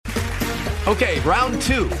Okay, round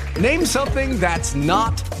two. Name something that's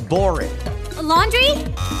not boring. A laundry?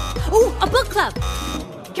 Ooh, a book club.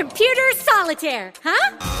 Computer solitaire,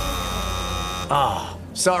 huh? Ah,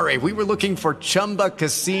 sorry, we were looking for Chumba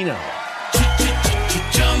Casino.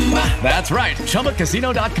 That's right,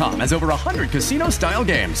 ChumbaCasino.com has over 100 casino-style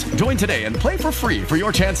games. Join today and play for free for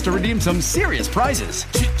your chance to redeem some serious prizes.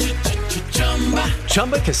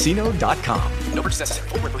 ChumbaCasino.com. No purchase necessary.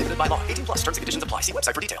 Void where prohibited by law. 18+ terms and conditions apply. See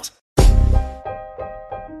website for details.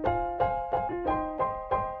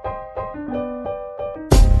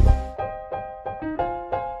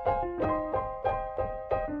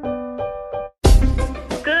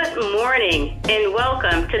 Good morning and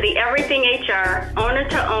welcome to the Everything HR Owner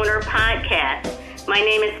to Owner podcast. My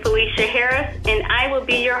name is Felicia Harris and I will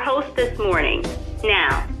be your host this morning.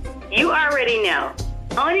 Now, you already know,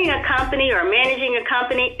 owning a company or managing a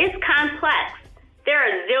company is complex. There are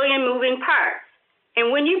a zillion moving parts.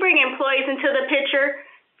 And when you bring employees into the picture,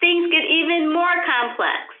 things get even more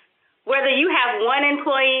complex. Whether you have one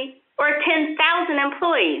employee or 10,000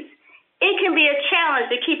 employees, it can be a challenge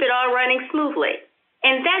to keep it all running smoothly.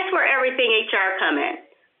 And that's where Everything HR come in.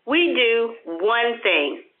 We do one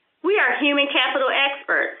thing. We are human capital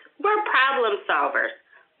experts. We're problem solvers.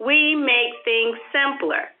 We make things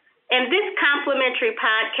simpler. And this complimentary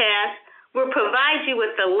podcast will provide you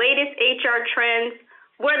with the latest HR trends,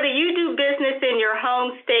 whether you do business in your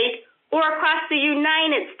home state or across the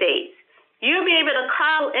United States. You'll be able to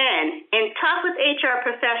call in and talk with HR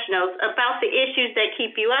professionals about the issues that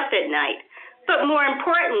keep you up at night. But more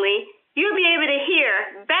importantly, you'll be able to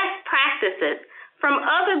hear best practices from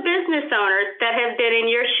other business owners that have been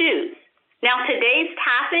in your shoes. Now, today's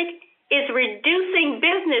topic is reducing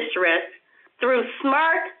business risk through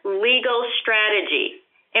smart legal strategy.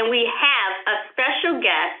 And we have a special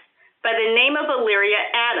guest by the name of Illyria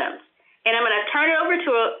Adams. And I'm going to turn it over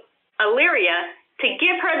to Illyria to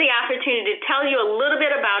give her the opportunity to tell you a little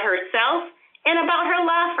bit about herself and about her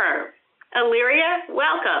law firm. Illyria,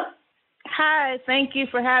 welcome. Hi, thank you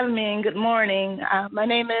for having me, and good morning. My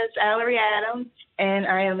name is Illyria Adams, and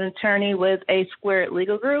I am an attorney with A Squared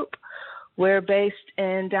Legal Group. We're based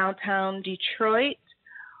in downtown Detroit.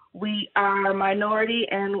 We are a minority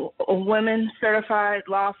and women certified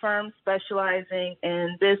law firm specializing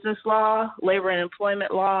in business law, labor and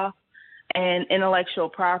employment law, and intellectual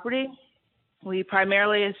property. We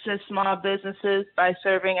primarily assist small businesses by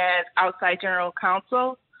serving as outside general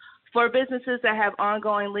counsel for businesses that have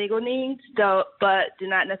ongoing legal needs, but do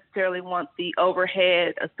not necessarily want the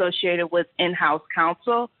overhead associated with in-house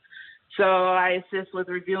counsel. So I assist with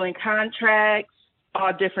reviewing contracts,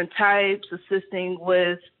 all different types, assisting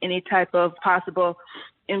with any type of possible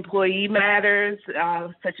employee matters,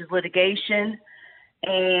 such as litigation,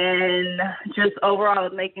 and just overall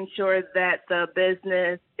making sure that the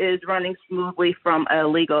business is running smoothly from a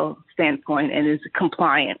legal standpoint and is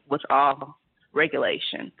compliant with all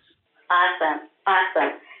regulations.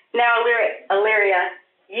 Awesome. Now, Illyria,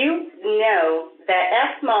 you know that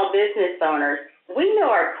as small business owners, we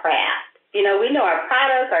know our craft. You know, we know our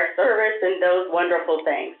product, our service, and those wonderful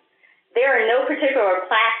things. There are no particular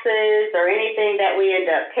classes or anything that we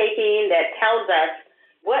end up taking that tells us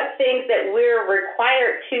what things that we're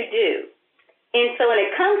required to do. And so when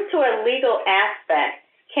it comes to a legal aspect,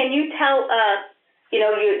 can you tell us, you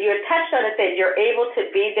touched on it that you're able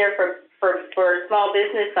to be there for small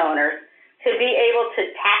business owners to be able to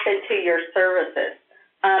tap into your services.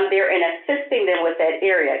 They're in assisting them with that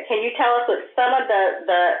area. Can you tell us what some of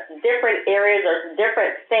the different areas or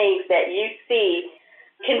different things that you see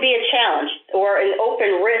can be a challenge or an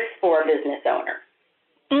open risk for a business owner?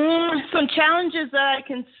 Some challenges that I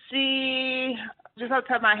can see, just off the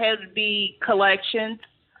top of my head, would be collections.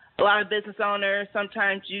 A lot of business owners,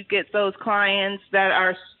 sometimes you get those clients that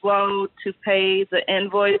are slow to pay the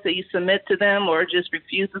invoice that you submit to them or just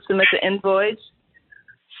refuse to submit the invoice.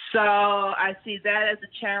 So I see that as a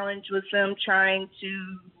challenge with them trying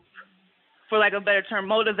to, for lack of a better term,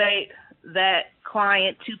 motivate that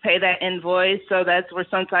client to pay that invoice. So that's where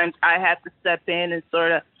sometimes I have to step in and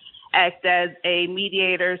sort of act as a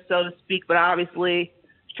mediator, so to speak, but obviously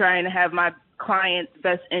trying to have my client's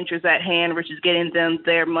best interest at hand, which is getting them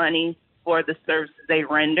their money for the services they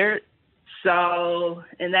rendered. So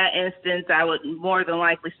in that instance, I would more than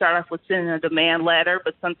likely start off with sending a demand letter,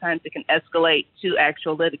 but sometimes it can escalate to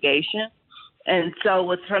actual litigation. And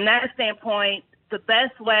so from that standpoint, the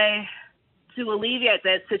best way to alleviate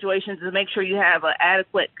that situation is to make sure you have an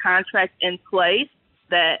adequate contract in place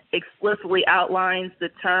that explicitly outlines the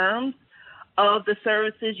terms of the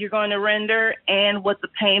services you're going to render and what the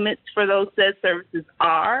payments for those said services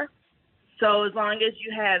are. So as long as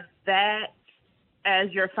you have that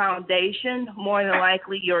as your foundation, more than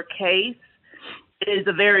likely your case is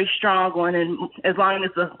a very strong one. And as long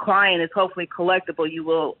as the client is hopefully collectible, you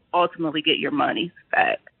will ultimately get your money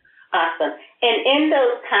back. Awesome. And in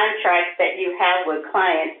those contracts that you have with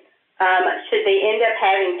clients, should they end up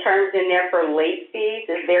having terms in there for late fees?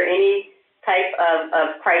 Is there any type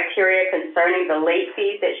of criteria concerning the late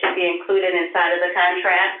fees that should be included inside of the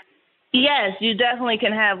contract? Yes, you definitely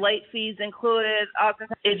can have late fees included.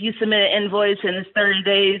 If you submit an invoice and it's 30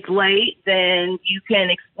 days late, then you can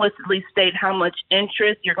explicitly state how much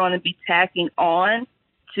interest you're going to be tacking on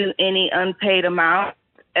to any unpaid amount,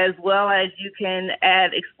 as well as you can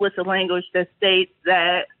add explicit language that states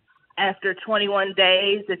that after 21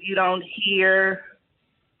 days, if you don't hear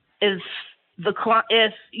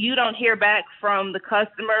back from the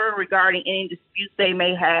customer regarding any disputes they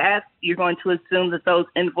may have, you're going to assume that those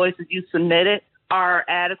invoices you submitted are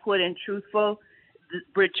adequate and truthful,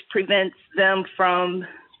 which prevents them from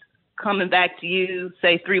coming back to you,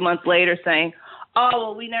 say 3 months later, saying, "Oh,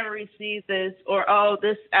 well, we never received this," or "Oh,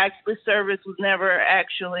 this service was never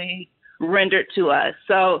actually rendered to us."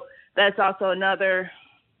 So that's also another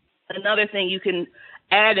thing you can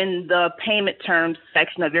add in the payment terms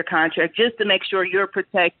section of your contract, just to make sure you're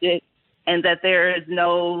protected and that there is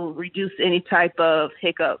no any type of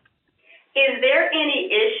hiccup. Is there any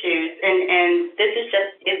issues,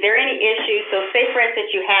 is there any issues? So say, for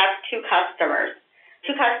instance, you have two customers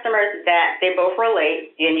that they both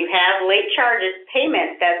relate, and you have late charges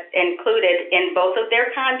payment that's included in both of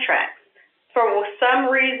their contracts. For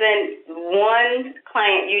some reason, one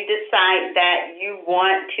client, you decide that you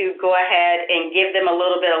want to go ahead and give them a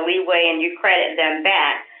little bit of leeway and you credit them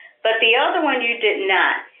back, but the other one you did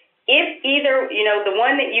not. If either, the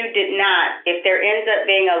one that you did not, if there ends up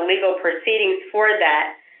being a legal proceedings for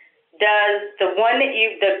that, does the one that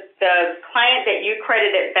the client that you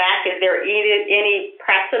credited back, is there any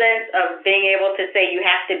precedence of being able to say you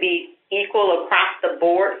have to be equal across the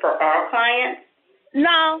board for all clients?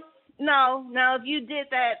 No. Now, if you did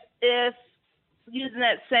that, if using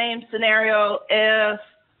that same scenario, if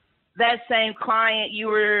that same client, you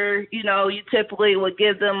typically would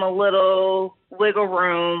give them a little wiggle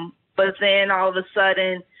room, but then all of a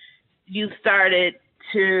sudden you started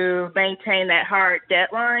to maintain that hard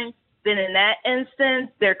deadline, then in that instance,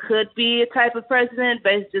 there could be a type of precedent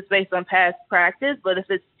based on past practice. But if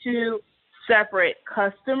it's two separate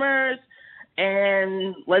customers,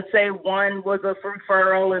 and let's say one was a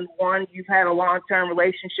referral and one you've had a long-term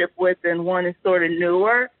relationship with and one is sort of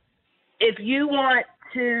newer, if you want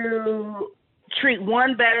to treat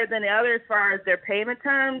one better than the other as far as their payment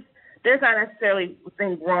terms, there's not necessarily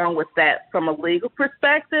anything wrong with that from a legal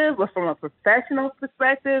perspective, or from a professional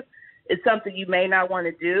perspective. It's something you may not want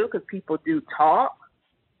to do because people do talk.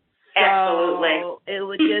 Absolutely. So it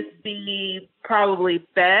would just be probably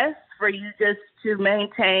best for you just to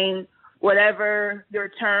maintain whatever your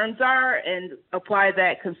terms are and apply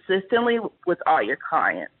that consistently with all your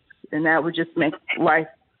clients. And that would just make life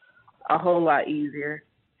a whole lot easier.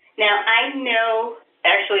 Now, I know,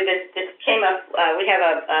 actually, this came up. We have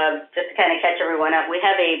just to kind of catch everyone up, we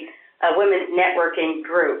have a women's networking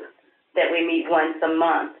group that we meet once a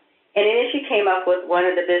month. And an issue came up with one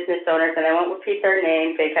of the business owners, and I won't repeat their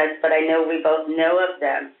name but I know we both know of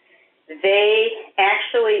them. They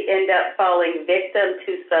actually end up falling victim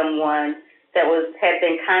to someone that had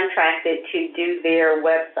been contracted to do their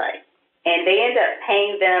website. And they end up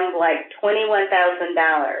paying them like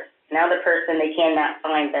 $21,000. Now the person, they cannot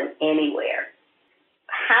find them anywhere.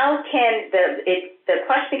 How can the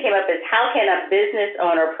question came up is, how can a business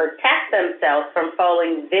owner protect themselves from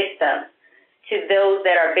falling victim to those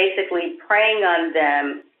that are basically preying on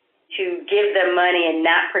them to give them money and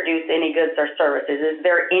not produce any goods or services? Is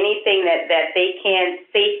there anything that they can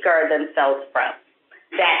safeguard themselves from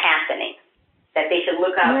that happening, that they should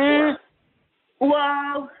look out for?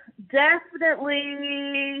 Well,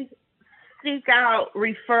 definitely seek out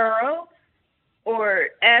referrals or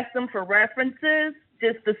ask them for references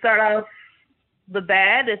just to start off the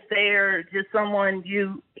bat. If they're just someone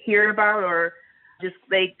you hear about, or just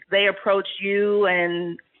they approach you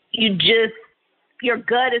and your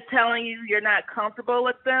gut is telling you you're not comfortable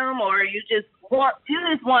with them, or you just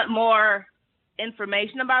want more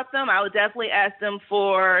information about them, I would definitely ask them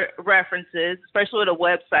for references, especially with a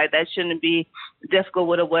website. That shouldn't be difficult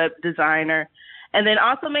with a web designer. And then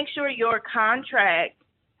also make sure your contract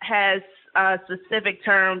has specific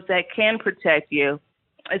terms that can protect you.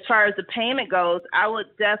 As far as the payment goes, I would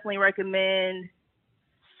definitely recommend,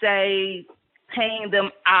 say, paying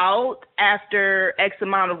them out after X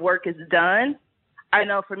amount of work is done. I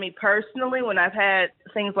know for me personally, when I've had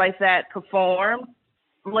things like that performed,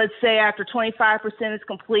 let's say after 25% is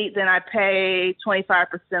complete, then I pay 25%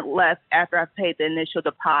 less after I've paid the initial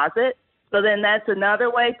deposit. So then that's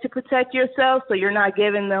another way to protect yourself. So you're not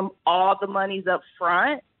giving them all the monies up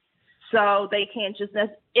front. So they can't just,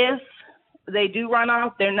 if they do run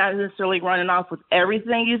off, they're not necessarily running off with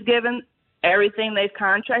everything you've given, everything they've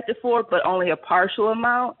contracted for, but only a partial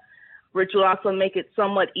amount, which will also make it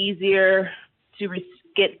somewhat easier to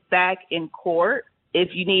get back in court if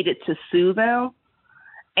you needed to sue them.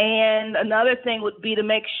 And another thing would be to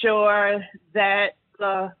make sure that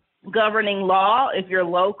the governing law, if you're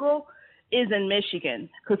local, is in Michigan.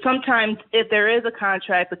 Because sometimes if there is a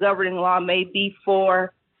contract, the governing law may be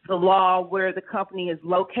for the law where the company is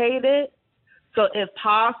located. So if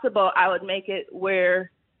possible, I would make it where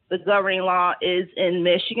the governing law is in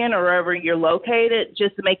Michigan or wherever you're located,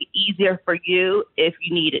 just to make it easier for you if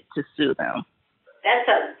you needed to sue them. That's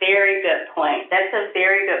a very good point.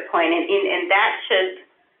 And that should,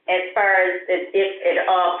 as far as if at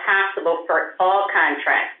all possible, for all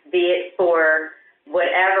contracts, be it for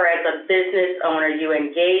whatever as a business owner you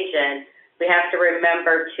engage in, we have to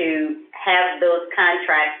remember to have those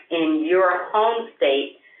contracts in your home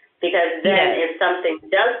state, because then if something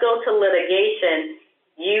does go to litigation,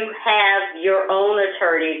 you have your own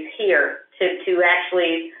attorneys here to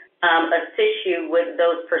actually assist you with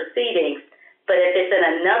those proceedings. But if it's in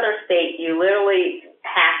another state, you literally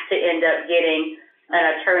have to end up getting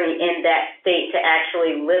an attorney in that state to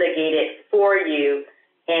actually litigate it for you.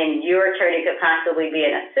 And your attorney could possibly be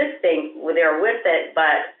an assisting with it,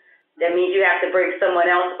 but that means you have to bring someone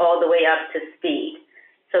else all the way up to speed.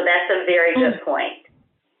 So that's a very good point.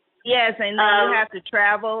 Yes, and then you have to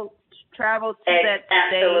travel to that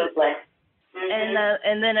state. Absolutely. Mm-hmm.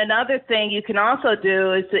 And then another thing you can also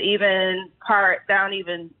do is to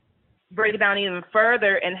break it down even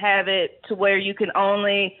further and have it to where you can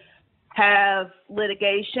only have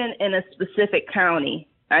litigation in a specific county.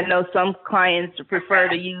 I know some clients prefer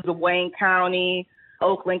to use Wayne County,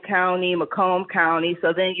 Oakland County, Macomb County,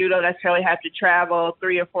 so then you don't necessarily have to travel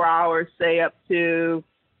 3 or 4 hours, say, up to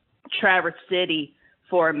Traverse City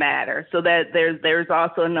for a matter. So that there's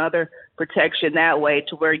also another protection that way,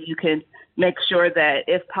 to where you can make sure that,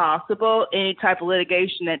 if possible, any type of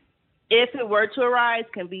litigation that, if it were to arise,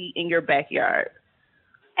 can be in your backyard.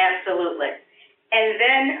 Absolutely. And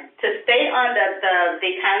then to stay on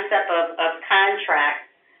the concept of contract,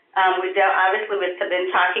 we've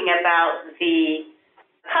been talking about the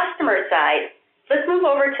customer side. Let's move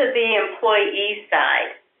over to the employee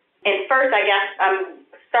side. And first, I guess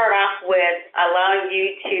start off with allowing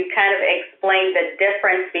you to kind of explain the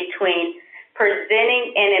difference between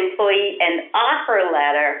presenting an employee an offer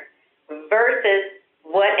letter versus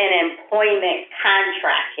what an employment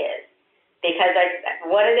contract is. Because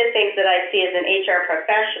one of the things that I see as an HR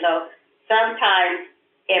professional, sometimes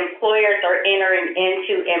employers are entering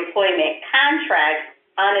into employment contracts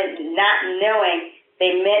not knowing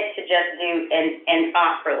they meant to just do an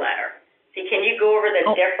offer letter. So can you go over the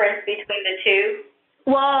difference between the two?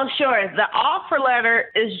 Well, sure. The offer letter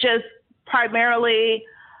is just primarily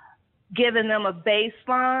giving them a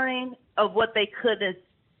baseline of what they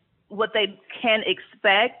can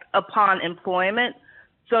expect upon employment.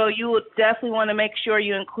 So you would definitely want to make sure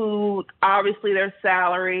you include, obviously, their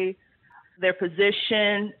salary, their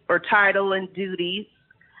position or title and duties.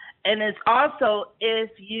 And it's also, if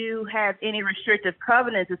you have any restrictive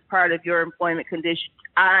covenants as part of your employment condition,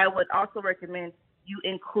 I would also recommend you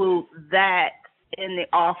include that in the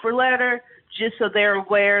offer letter, just so they're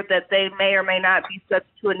aware that they may or may not be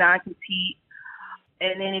subject to a non-compete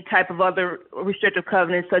and any type of other restrictive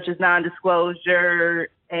covenants, such as non-disclosure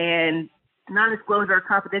or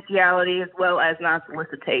confidentiality, as well as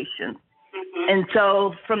non-solicitation. Mm-hmm. And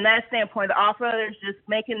so from that standpoint, the offer letter is just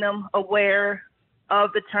making them aware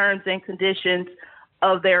of the terms and conditions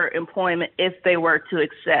of their employment if they were to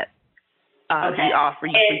accept the offer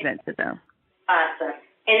you present to them. Awesome.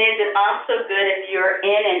 And is it also good if you're in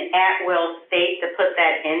an at-will state to put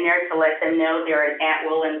that in there to let them know they're an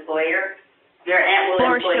at-will employer? They're an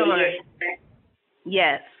at-will employee. Sure.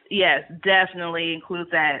 Yes, definitely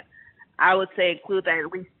include that. I would say include that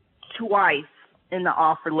at least twice in the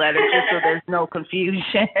offer letter, just so there's no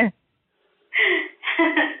confusion.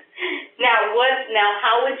 Now,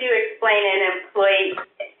 how would you explain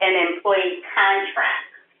an employee contract?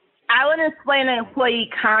 I would explain an employee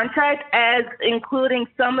contract as including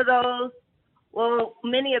some of those,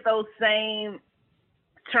 many of those same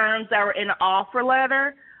terms that were in the offer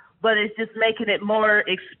letter, but it's just making it more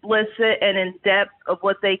explicit and in depth of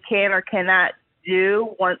what they can or cannot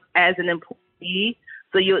do as an employee.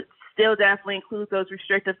 So you would still definitely include those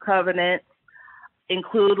restrictive covenants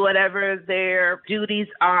include whatever their duties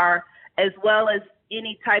are, as well as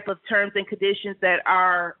any type of terms and conditions that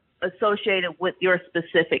are associated with your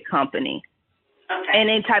specific company. Okay. And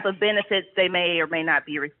any type of benefits they may or may not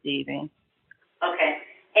be receiving. Okay.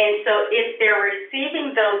 And so if they're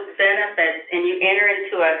receiving those benefits and you enter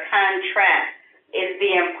into a contract, is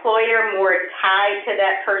the employer more tied to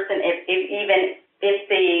that person even if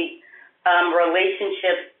the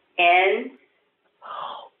relationship ends?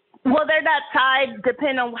 Well, they're not tied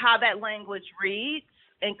depending on how that language reads.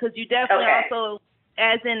 And because you definitely also,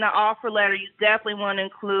 as in the offer letter, you definitely want to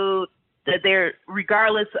include that they're,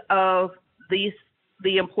 regardless of the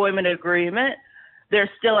employment agreement, they're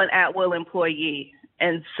still an at-will employee.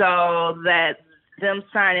 And so that them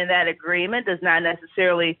signing that agreement does not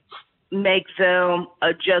necessarily make them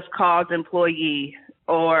a just cause employee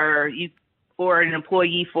or an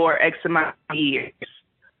employee for X amount of years.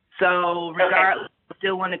 So regardless, you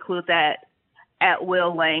still want to include that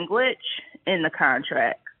at-will language in the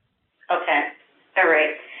contract. Okay. All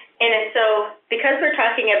right. And so because we're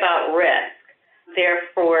talking about risk,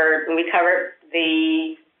 therefore, we've covered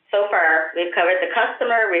the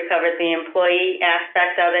customer, we've covered the employee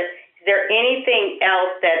aspect of it. Is there anything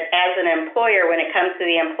else that, as an employer, when it comes to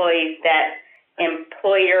the employees, that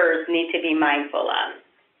employers need to be mindful of?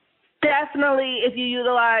 Definitely, if you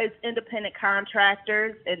utilize independent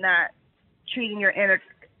contractors and not treating your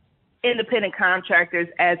independent contractors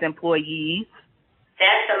as employees.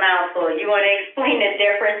 That's a mouthful. You want to explain the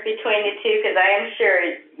difference between the two? Because I am sure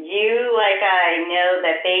you, like I, know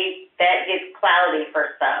that that gets cloudy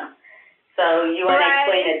for some. So you want to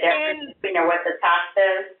explain the difference between what the top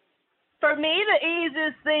is? For me, the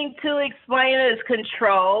easiest thing to explain is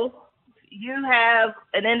control. You have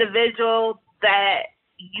an individual that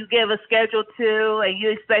you give a schedule to and you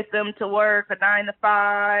expect them to work a 9 to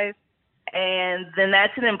 5, and then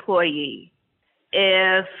that's an employee.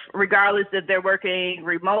 If, regardless if they're working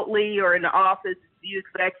remotely or in the office, you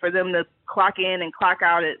expect for them to clock in and clock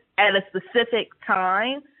out at a specific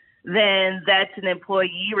time, then that's an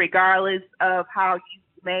employee, regardless of how you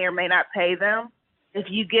may or may not pay them. If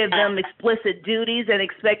you give them explicit duties and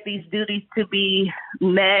expect these duties to be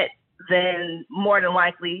met, then more than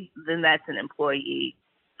likely, then that's an employee.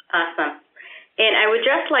 Awesome. And I would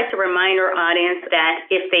just like to remind our audience that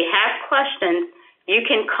if they have questions, you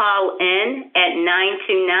can call in at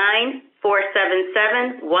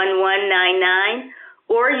 929-477-1199,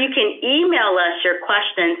 or you can email us your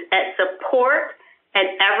questions at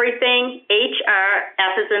support@everythinghr,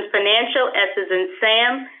 F as in financial, S as in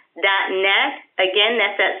Sam, .net. Again,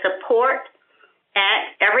 that's at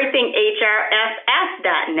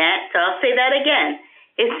support@everythinghrff.net. So I'll say that again.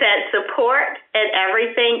 It's at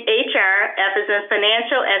support@everythinghr, F as in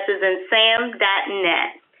financial, S as in Sam,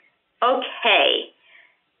 .net. Okay.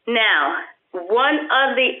 Now, one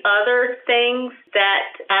of the other things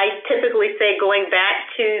that I typically say, going back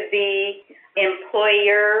to the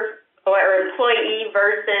employer or employee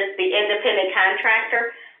versus the independent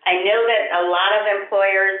contractor, I know that a lot of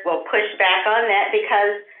employers will push back on that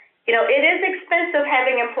because, it is expensive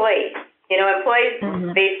having employees. Employees,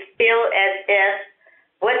 they feel as if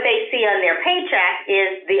what they see on their paycheck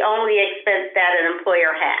is the only expense that an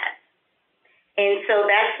employer has. And so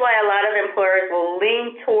that's why a lot of employers will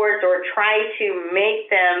lean towards or try to make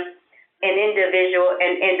them an individual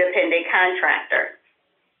and independent contractor.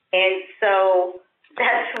 And so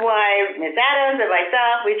that's why Ms. Adams and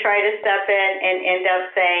myself, we try to step in and end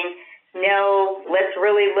up saying, no, let's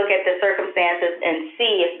really look at the circumstances and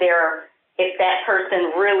see if that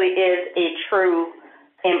person really is a true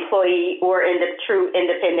employee or true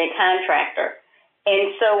independent contractor.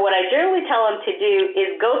 And so what I generally tell them to do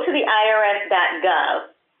is go to the IRS.gov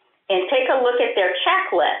and take a look at their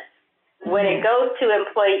checklist when it goes to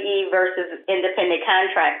employee versus independent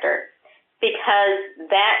contractor, because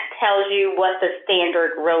that tells you what the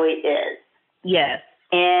standard really is. Yes.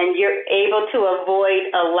 And you're able to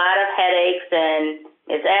avoid a lot of headaches, and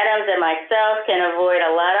Ms. Adams and myself can avoid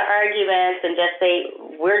a lot of arguments and just say,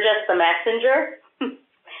 we're just the messenger.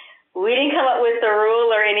 We didn't come up with the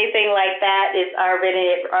rule or anything like that. It's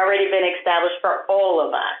already been established for all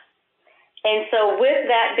of us. And so with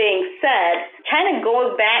that being said, kind of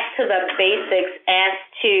going back to the basics as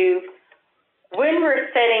to when we're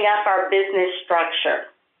setting up our business structure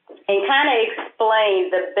and kind of explain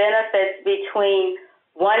the benefits between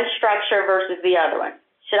one structure versus the other one.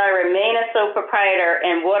 Should I remain a sole proprietor,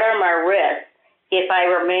 and what are my risks if I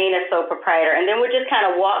remain a sole proprietor? And then we'll just kind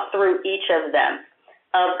of walk through each of them.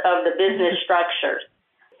 Of the business structures.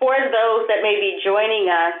 For those that may be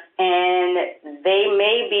joining us and they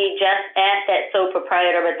may be just at that sole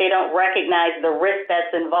proprietor, but they don't recognize the risk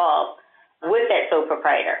that's involved, with that sole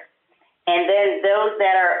proprietor? And then those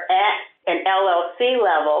that are at an LLC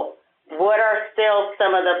level, what are still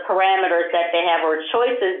some of the parameters that they have or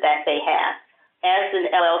choices that they have? As an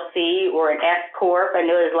LLC or an S Corp, I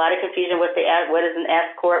know there's a lot of confusion with what is an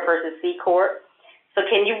S Corp versus C Corp. So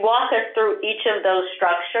can you walk us through each of those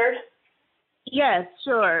structures? Yes,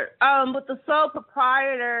 sure. With the sole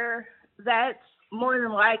proprietor, that's more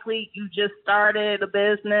than likely you just started a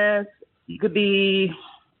business. You could be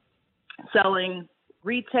selling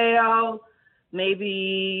retail.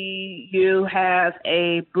 Maybe you have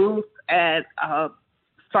a booth at a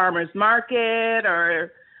farmer's market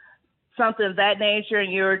or something of that nature,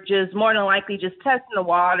 and you're just more than likely just testing the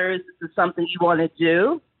waters. This is something you want to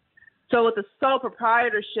do. So with the sole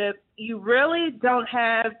proprietorship, you really don't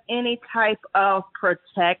have any type of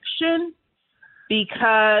protection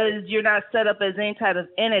because you're not set up as any type of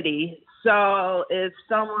entity. So if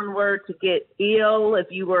someone were to get ill, if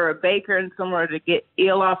you were a baker and someone were to get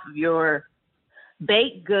ill off of your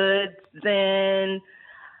baked goods, then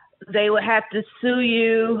they would have to sue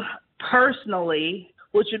you personally,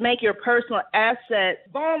 which would make your personal assets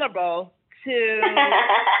vulnerable to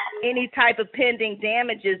any type of pending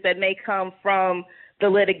damages that may come from the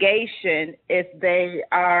litigation if they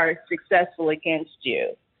are successful against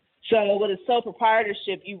you. So with a sole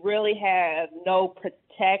proprietorship, you really have no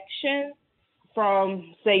protection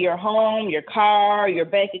from, say, your home, your car, your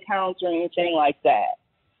bank accounts, or anything like that.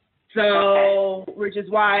 So, which is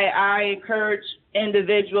why I encourage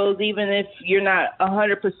individuals, even if you're not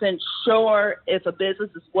 100% sure if a business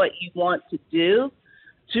is what you want to do,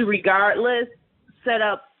 to regardless set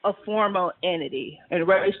up a formal entity and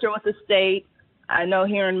register with the state. I know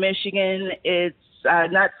here in Michigan it's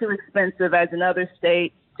not too expensive as in other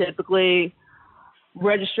states. Typically,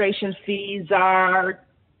 registration fees are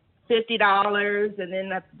 $50, and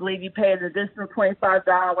then I believe you pay an additional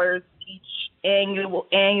 $25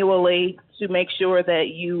 annually to make sure that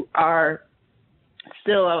you are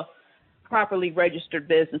still a properly registered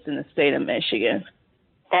business in the state of Michigan.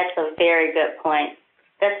 That's a very good point.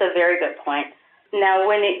 Now,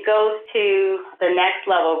 when it goes to the next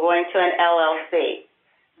level, going to an LLC,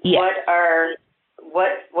 yes.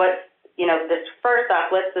 This first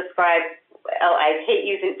off, let's describe, I hate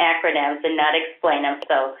using acronyms and not explain them.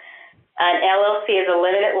 So an LLC is a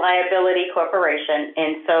limited liability corporation,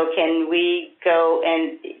 and so can we go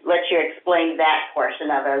and let you explain that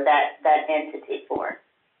portion of it, that entity for us?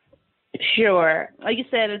 Sure. Like you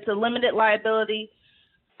said, it's a limited liability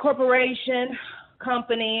corporation,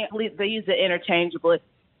 company. They use it interchangeably.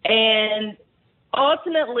 And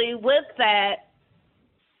ultimately with that,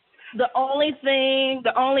 the only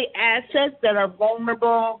assets that are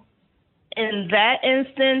vulnerable in that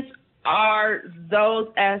instance are those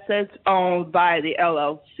assets owned by the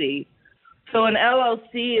LLC. So an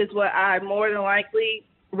LLC is what I more than likely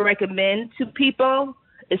recommend to people,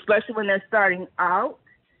 especially when they're starting out,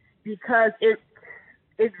 because it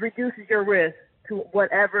reduces your risk to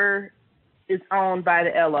whatever is owned by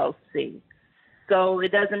the LLC. So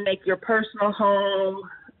it doesn't make your personal home,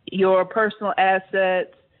 your personal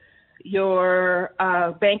assets, your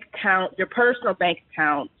bank account, your personal bank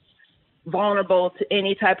accounts vulnerable to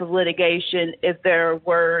any type of litigation if there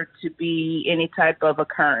were to be any type of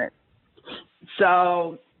occurrence.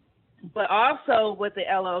 So, but also with the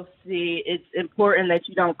LLC, it's important that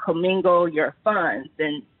you don't commingle your funds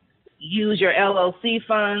and use your LLC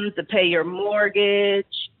funds to pay your mortgage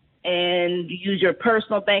and use your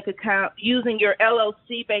personal bank account, using your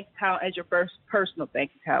LLC bank account as your first personal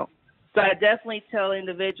bank account. So I definitely tell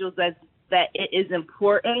individuals that it is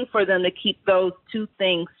important for them to keep those two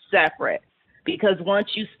things separate, because once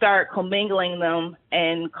you start commingling them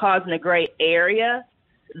and causing a gray area,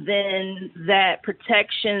 then that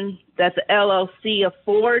protection that the LLC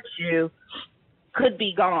affords you could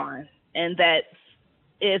be gone, and that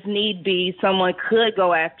if need be, someone could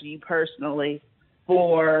go after you personally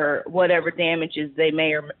for whatever damages they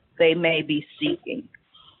may be seeking.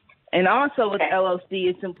 And also with LLC,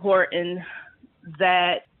 it's important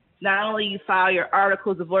that not only you file your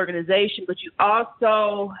articles of organization, but you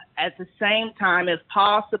also, at the same time, if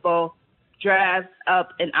possible, draft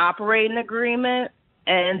up an operating agreement.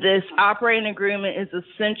 And this operating agreement is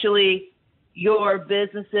essentially your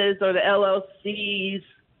business's or the LLC's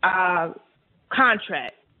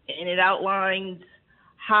contract. And it outlines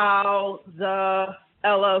how the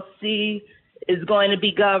LLC is going to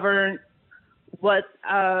be governed, what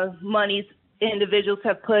monies individuals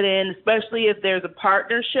have put in, especially if there's a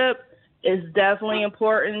partnership. It's definitely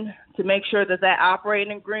important to make sure that that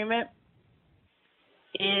operating agreement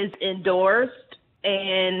is endorsed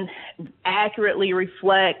and accurately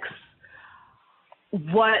reflects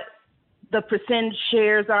what the percentage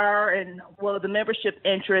shares are and, well, the membership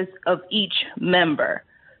interest of each member.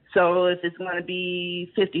 So if it's going to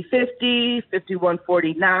be 50-50,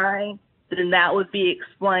 51-49, then that would be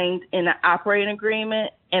explained in the operating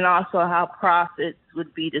agreement, and also how profits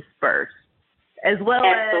would be dispersed, as well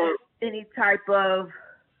as any type of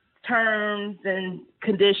terms and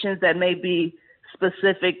conditions that may be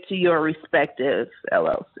specific to your respective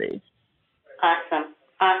LLC. Awesome.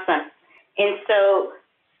 And so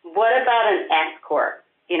what about an S Corp?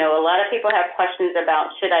 You know, a lot of people have questions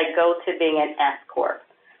about, should I go to being an S Corp?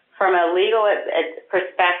 From a legal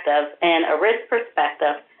perspective and a risk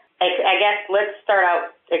perspective, I guess let's start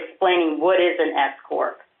out explaining what is an S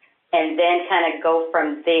Corp, and then kind of go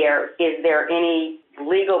from there. Is there any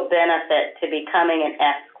legal benefit to becoming an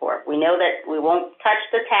S Corp? We know that we won't touch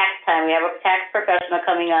the tax time. We have a tax professional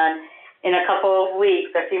coming on in a couple of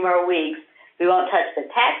weeks, a few more weeks. We won't touch the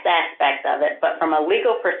tax aspect of it, but from a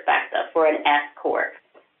legal perspective for an S Corp,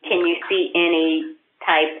 can you see any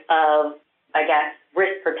type of, I guess,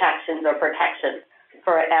 risk protections or protections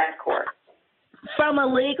for an S Corp? From a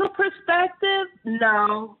legal perspective,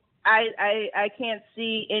 no. I can't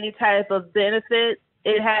see any type of benefit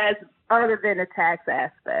it has other than the tax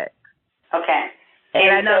aspect. Okay.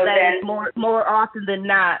 And I know that is more often than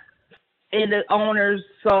not in the owner's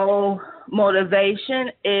sole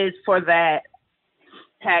motivation is for that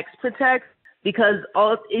tax protection, because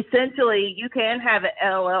essentially you can have an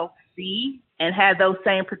LLC and have those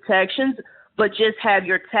same protections, but just have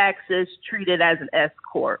your taxes treated as an S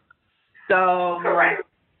Corp. So correct.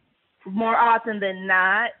 More often than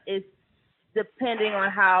not, it's depending on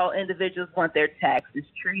how individuals want their taxes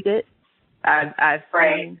treated. I've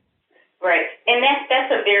seen. Right. And that's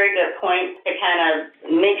a very good point to kind of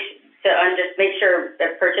just make sure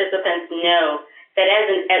that participants know that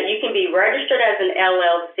you can be registered as an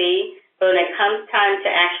LLC, but when it comes time to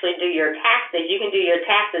actually do your taxes, you can do your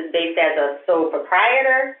taxes based as a sole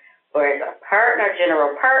proprietor or as a partner,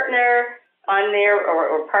 general partner on there,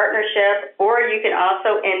 or partnership, or you can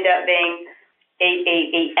also end up being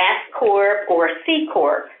a S Corp or a C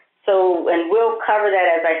Corp. So, and we'll cover that,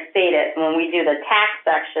 as I stated, when we do the tax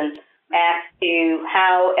section, as to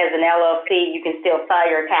how, as an LLC, you can still file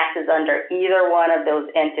your taxes under either one of those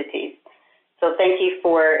entities. So thank you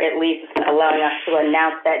for at least allowing us to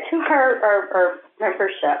announce that to our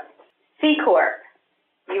membership. C Corp.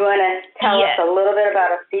 You want to tell us a little bit about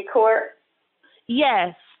a C Corp?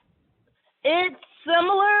 Yes. It's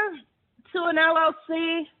similar to an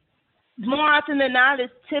LLC. More often than not,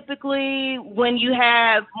 it's typically when you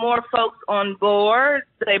have more folks on board,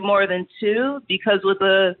 say more than two, because with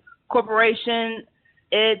a corporation,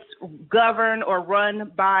 it's governed or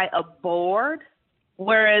run by a board,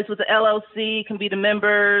 whereas with the LLC, it can be the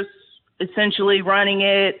members essentially running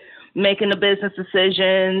it, making the business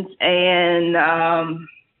decisions, and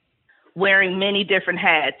wearing many different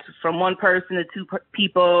hats, from one person to two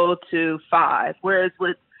people to five. Whereas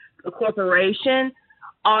with a corporation,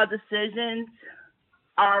 all decisions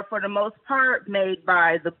are, for the most part, made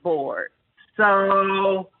by the board.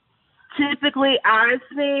 So typically I've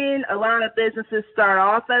seen a lot of businesses start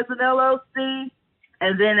off as an LLC,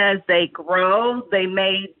 and then as they grow, they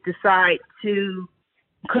may decide to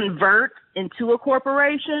convert into a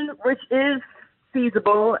corporation, which is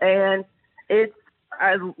feasible, and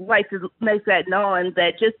I like to make that known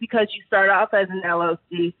that just because you start off as an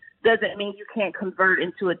LLC doesn't mean you can't convert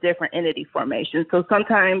into a different entity formation. So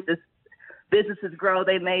sometimes as businesses grow,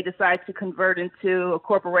 they may decide to convert into a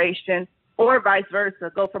corporation, or vice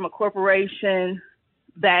versa, go from a corporation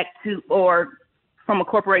back to, or from a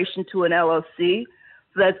corporation to an LLC.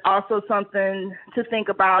 So that's also something to think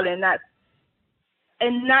about, and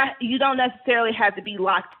you don't necessarily have to be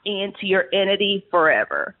locked into your entity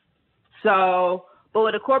forever. So, but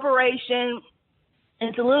with a corporation,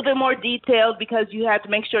 it's a little bit more detailed because you have to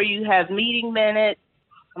make sure you have meeting minutes.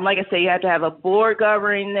 And like I say, you have to have a board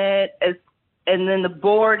governing it, and then the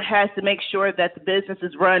board has to make sure that the business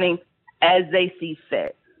is running as they see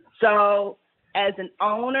fit. So as an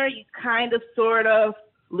owner, you kind of sort of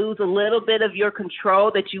lose a little bit of your control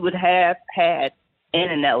that you would have had in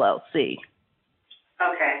an LLC.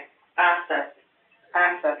 Okay,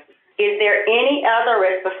 awesome. Is there any other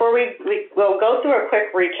risk? Before we'll go through a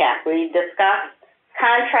quick recap. We discussed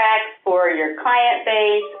contracts for your client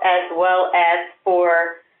base as well as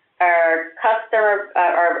for our customer,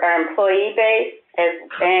 our employee base,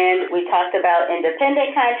 and we talked about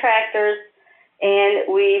independent contractors, and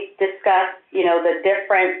we discussed, the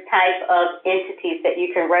different type of entities that you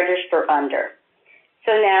can register under.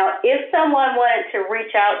 So now, if someone wanted to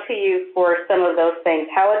reach out to you for some of those things,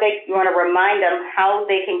 you want to remind them how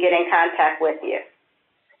they can get in contact with you?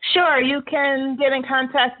 Sure, you can get in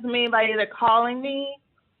contact with me by either calling me,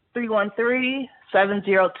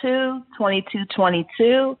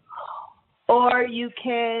 313-702-2222, or you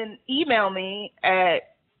can email me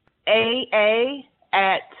at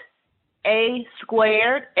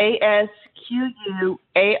aa@a-squared, ASQUARED,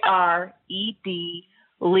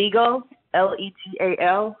 legal,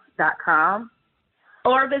 legal.com,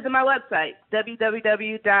 or visit my website,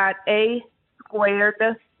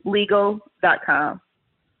 www.asquaredlegal.com.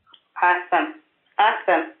 Awesome.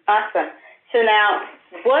 So now,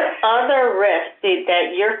 what other risks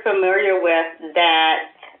that you're familiar with that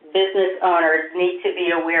business owners need to be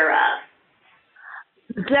aware of?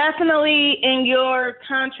 Definitely in your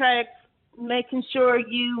contracts, making sure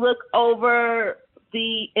you look over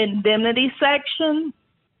the indemnity section.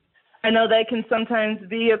 I know that can sometimes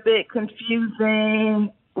be a bit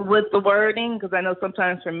confusing with the wording, because I know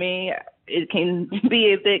sometimes for me it can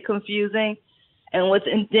be a bit confusing. And with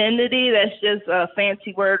indemnity, that's just a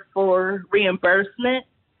fancy word for reimbursement.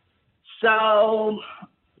 So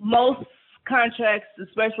most contracts,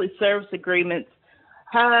 especially service agreements,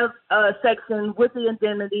 have a section with the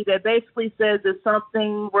indemnity that basically says if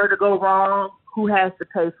something were to go wrong, who has to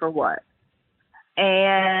pay for what.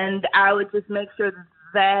 And I would just make sure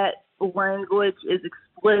that language is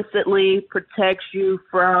explicitly protects you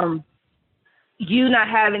from you not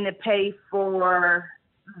having to pay for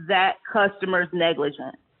that customer's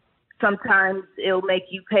negligence. Sometimes it'll make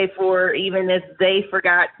you pay for, even if they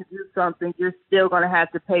forgot to do something, you're still going to have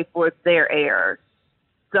to pay for their errors.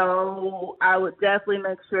 So I would definitely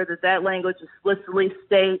make sure that language explicitly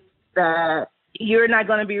states that you're not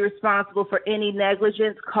going to be responsible for any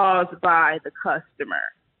negligence caused by the customer.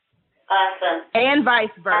 Awesome. And vice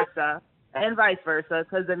versa.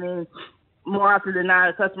 Because, I mean, more often than not,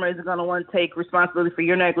 a customer isn't going to want to take responsibility for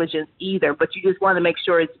your negligence either, but you just want to make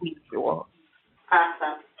sure it's mutual.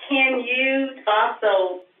 Awesome. Can you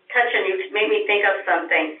also touch on, you made me think of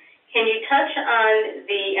something. Can you touch on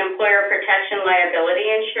the employer protection liability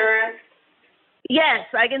insurance? Yes,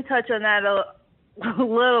 I can touch on that a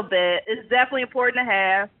little bit. It's definitely important to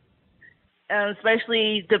have,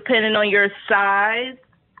 especially depending on your size.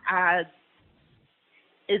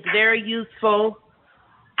 It's very useful.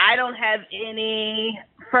 I don't have any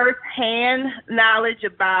first-hand knowledge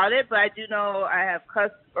about it, but I do know I have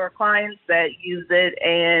clients that use it,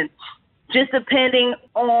 and just depending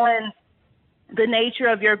on the nature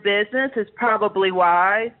of your business is probably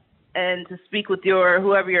wise, and to speak with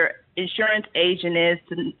whoever your insurance agent is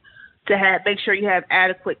to make sure you have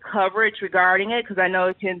adequate coverage regarding it, because I know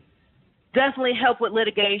it can definitely help with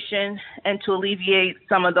litigation and to alleviate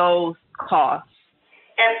some of those costs.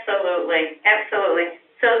 Absolutely.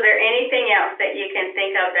 So is there anything else that you can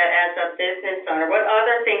think of that as a business owner? What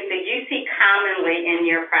other things do you see commonly in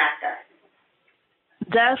your practice?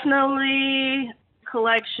 Definitely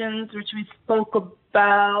collections, which we spoke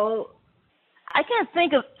about. I can't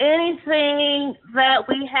think of anything that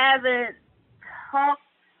we haven't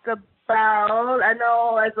talked about. I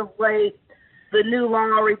know as of late, the new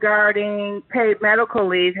law regarding paid medical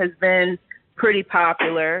leave has been pretty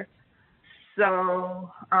popular.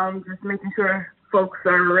 So just making sure folks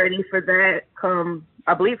are ready for that come,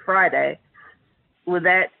 I believe, Friday, when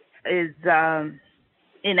that is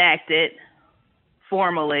enacted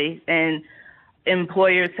formally, and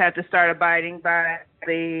employers have to start abiding by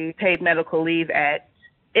the Paid Medical Leave Act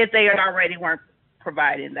if they already weren't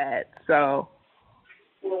providing that. So,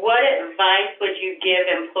 what advice would you give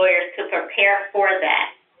employers to prepare for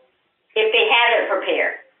that if they haven't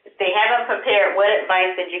prepared? If they haven't prepared, what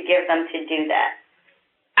advice would you give them to do that?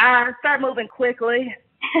 Start moving quickly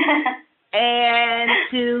and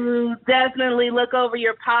to definitely look over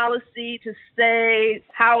your policy to say,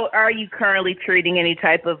 how are you currently treating any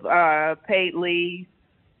type of paid leave,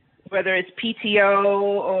 whether it's PTO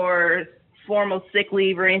or formal sick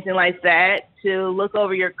leave or anything like that, to look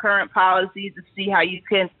over your current policies to see how you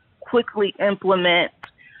can quickly implement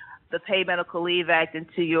the Paid Medical Leave Act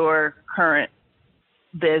into your current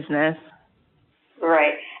business.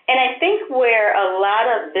 Right. And I think where a lot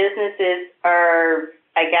of businesses are,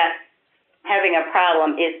 I guess, having a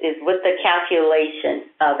problem is with the calculation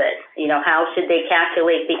of it. You know, how should they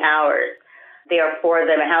calculate the hours there for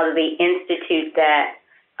them, and how do they institute that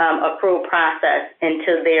accrual process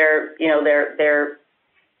into their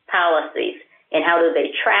policies, and how do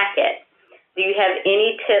they track it? Do you have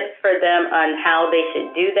any tips for them on how they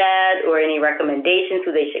should do that, or any recommendations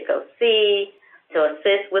who they should go see to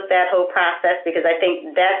assist with that whole process? Because I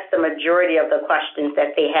think that's the majority of the questions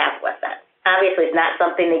that they have with it. Obviously, it's not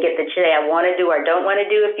something they get to say, I want to do or don't want to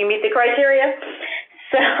do if you meet the criteria.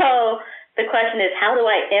 So the question is, how do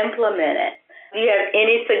I implement it? Do you have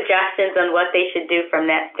any suggestions on what they should do from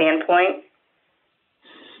that standpoint?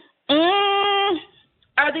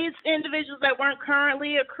 Are these individuals that weren't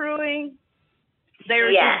currently accruing? They were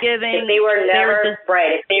yes. just giving. If they were never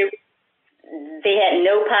right. If they had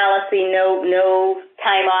no policy, no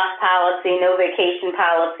time off policy, no vacation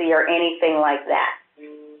policy, or anything like that.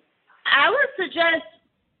 I would suggest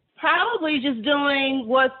probably just doing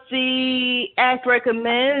what the Act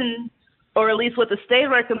recommends, or at least what the state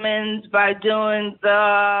recommends, by doing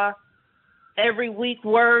the every week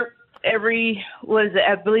work, every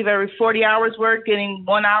 40 hours work, getting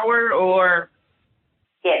 1 hour, or...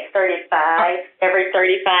 Yes, 35, every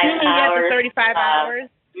 35 hours. 35 hours.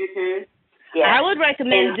 Mm-hmm. Yes. I would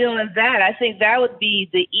recommend doing that. I think that would be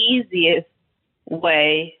the easiest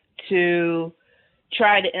way to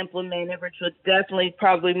try to implement it, which would definitely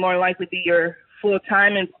probably more likely be your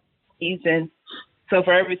full-time employees. And so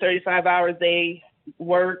for every 35 hours they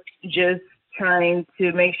work, just trying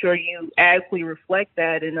to make sure you adequately reflect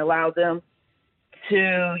that and allow them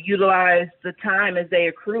to utilize the time as they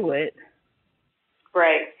accrue it.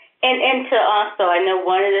 Right. And to also, I know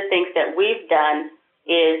one of the things that we've done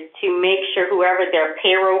is to make sure whoever their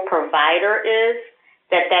payroll provider is,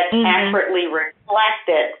 that's accurately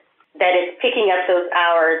reflected, that it's picking up those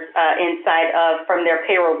hours inside of from their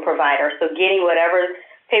payroll provider. So getting whatever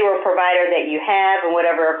payroll provider that you have and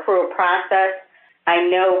whatever accrual process. I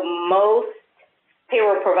know most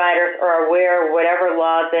payroll providers are aware of whatever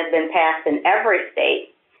laws that have been passed in every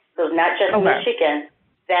state, so not just Michigan,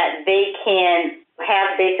 that they can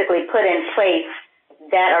have basically put in place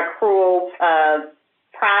that accrual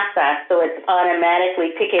process, so it's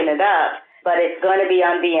automatically picking it up, but it's going to be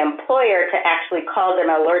on the employer to actually call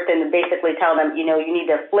them, alert them, and basically tell them, you need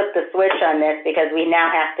to flip the switch on this because we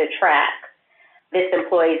now have to track this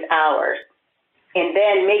employee's hours. And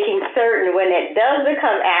then making certain when it does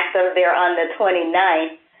become active there on the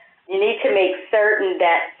 29th, you need to make certain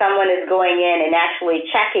that someone is going in and actually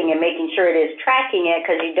checking and making sure it is tracking it,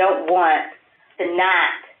 because you don't want to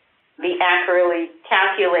not be accurately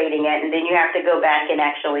calculating it, and then you have to go back and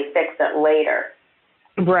actually fix it later.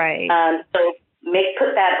 Right. So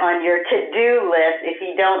put that on your to-do list if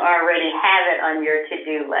you don't already have it on your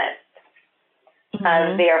to-do list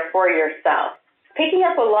there for yourself. Picking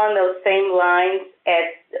up along those same lines,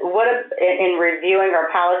 in reviewing our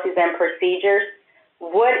policies and procedures,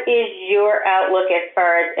 what is your outlook as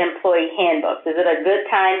far as employee handbooks? Is it a good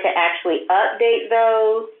time to actually update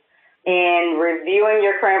those and reviewing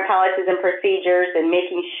your current policies and procedures and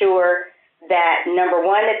making sure that, number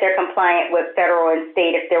one, that they're compliant with federal and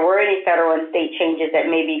state, if there were any federal and state changes that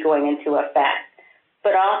may be going into effect,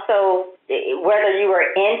 but also whether you were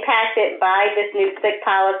impacted by this new sick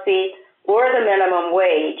policy or the minimum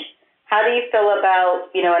wage, how do you feel about,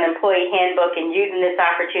 an employee handbook and using this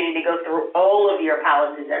opportunity to go through all of your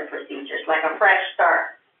policies and procedures, like a fresh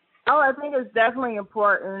start? Oh, I think it's definitely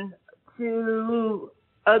important to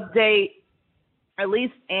update at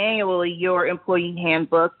least annually your employee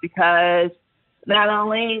handbook, because not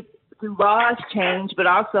only do laws change, but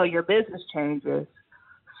also your business changes.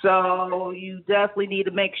 So you definitely need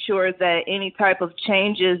to make sure that any type of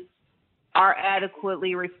changes are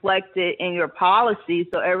adequately reflected in your policy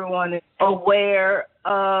so everyone is aware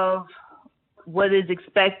of what is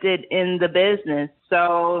expected in the business.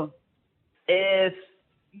 So if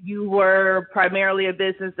you were primarily a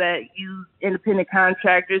business that used independent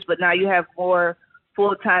contractors, but now you have more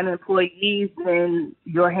full-time employees, then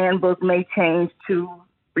your handbook may change to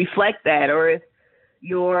reflect that. Or if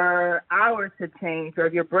your hours have changed, or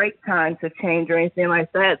if your break times have changed or anything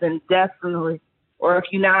like that, then definitely. Or if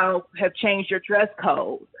you now have changed your dress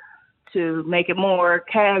code to make it more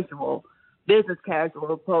casual, business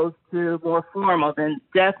casual, opposed to more formal, then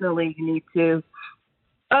definitely you need to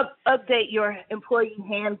update your employee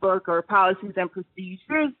handbook or policies and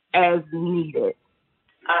procedures as needed.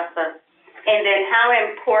 Awesome. And then how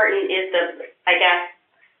important is the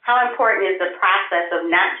process of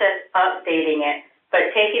not just updating it,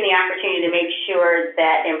 but taking the opportunity to make sure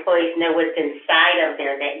that employees know what's inside of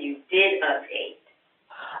there that you did update?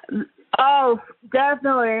 Oh,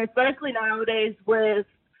 definitely, especially nowadays with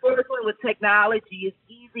technology. It's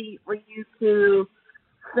easy for you to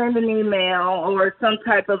send an email or some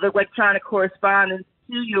type of electronic correspondence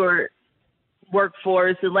to your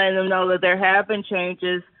workforce and letting them know that there have been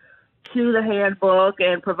changes to the handbook,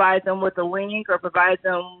 and provide them with a link or provide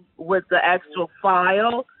them with the actual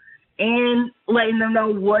file, and letting them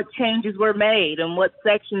know what changes were made and what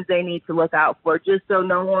sections they need to look out for, just so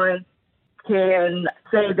no one can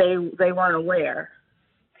say they weren't aware.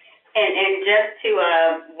 And just to,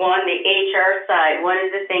 on the HR side, one of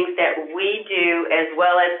the things that we do, as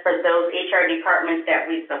well as for those HR departments that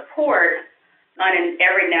we support on an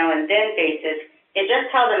every now and then basis, is just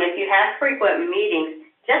tell them if you have frequent meetings,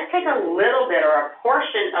 just take a little bit or a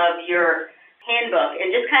portion of your handbook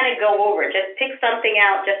and just kind of go over it. Just pick something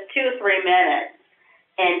out, just 2 or 3 minutes,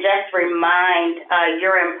 and just remind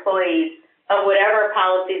your employees of whatever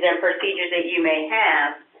policies and procedures that you may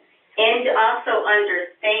have. And also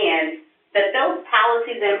understand that those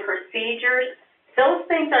policies and procedures, those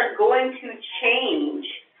things are going to change,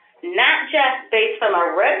 not just based from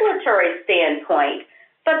a regulatory standpoint,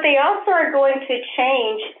 but they also are going to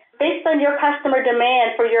change based on your customer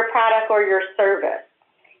demand for your product or your service.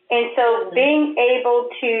 And so being able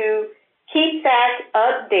to keep that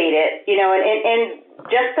updated, and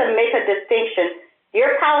just to make a distinction,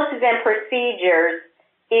 your policies and procedures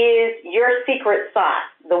is your secret sauce,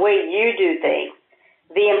 the way you do things.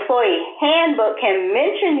 The employee handbook can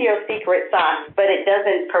mention your secret sauce, but it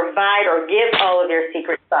doesn't provide or give all of your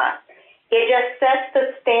secret sauce. It just sets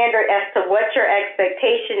the standard as to what your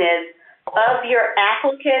expectation is of your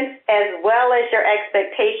applicants as well as your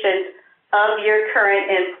expectations of your current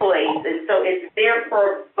employees. And so it's there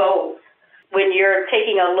for both when you're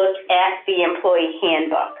taking a look at the employee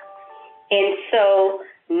handbook. And so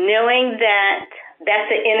knowing that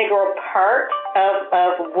that's an integral part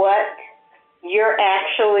of what you're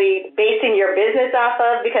actually basing your business off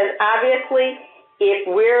of, because obviously if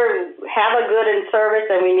we have a good in service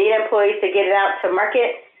and we need employees to get it out to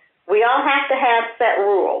market, we all have to have set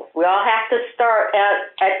rules. We all have to start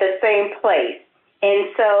at the same place.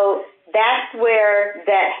 And so that's where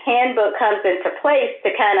that handbook comes into place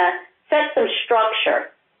to kind of set some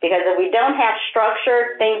structure, because if we don't have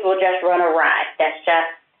structure, things will just run awry. That's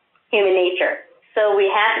just human nature. So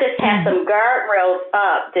we have to have some guardrails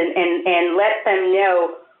up and let them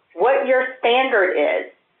know what your standard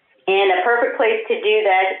is. And a perfect place to do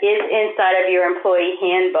that is inside of your employee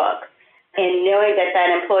handbook. And knowing that that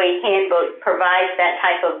employee handbook provides that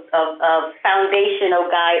type of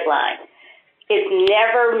foundational guideline. It's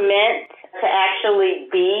never meant to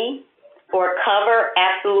actually be or cover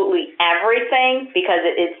absolutely everything, because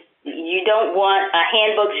you don't want, a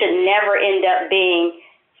handbook should never end up being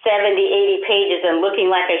 70, 80 pages and looking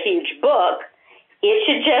like a huge book. It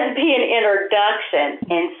should just be an introduction.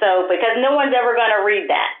 And so, because no one's ever going to read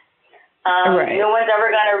that. Right. No one's ever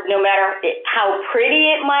going to, no matter how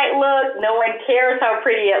pretty it might look, no one cares how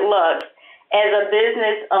pretty it looks as a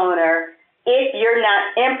business owner if you're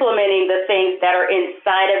not implementing the things that are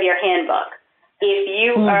inside of your handbook. If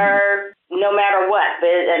you are, no matter what,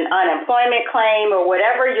 an unemployment claim or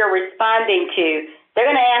whatever you're responding to, they're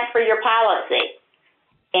going to ask for your policy.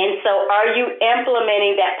 And so are you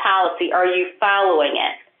implementing that policy? Are you following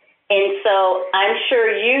it? And so I'm sure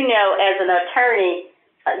you know, as an attorney,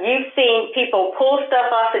 you've seen people pull stuff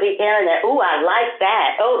off of the internet. Ooh, I like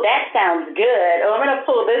that. Oh, that sounds good. Oh, I'm going to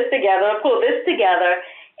pull this together,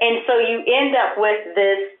 And so you end up with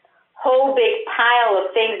this whole big pile of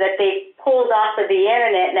things that they pulled off of the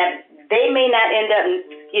internet that they may not end up,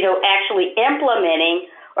 actually implementing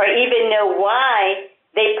or even know why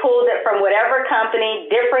they pulled it from whatever company,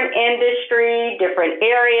 different industry, different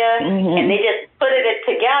area, and they just put it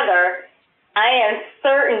together. I am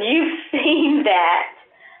certain you've seen that.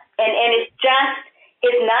 And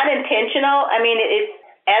it's not intentional. I mean, it's,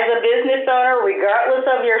 as a business owner, regardless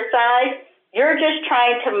of your size, you're just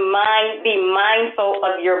trying to be mindful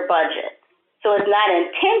of your budget. So it's not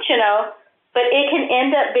intentional, but it can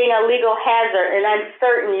end up being a legal hazard, and I'm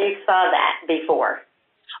certain you saw that before.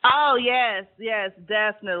 Oh, yes,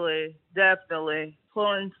 definitely.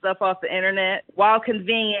 Pulling stuff off the internet, while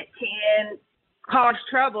convenient, can cause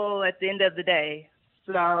trouble at the end of the day.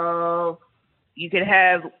 So you can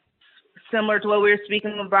have, similar to what we were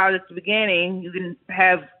speaking about at the beginning, you can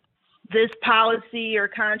have this policy or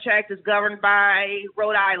contract is governed by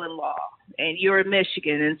Rhode Island law, and you're in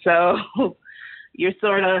Michigan, and so you're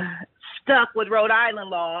sort of stuck with Rhode Island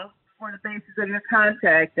law for the basis of your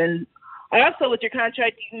contract. And also with your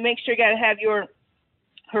contract, you make sure you got to have your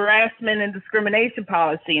harassment and discrimination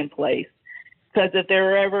policy in place, because if there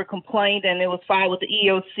were ever a complaint and it was filed with the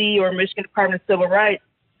EOC or Michigan Department of Civil Rights,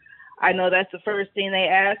 I know that's the first thing they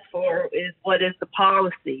ask for is what is the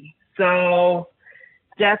policy. So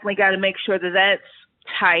definitely got to make sure that that's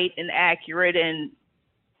tight and accurate and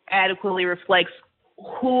adequately reflects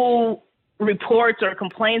who reports or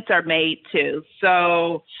complaints are made to.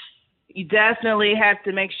 So you definitely have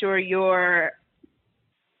to make sure your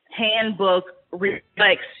handbook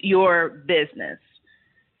reflects your business.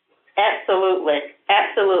 Absolutely.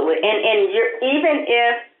 And you're, even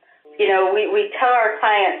if we tell our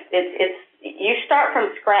clients it's you start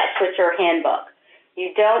from scratch with your handbook.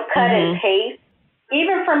 You don't cut and paste.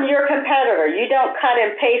 Even from your competitor, you don't cut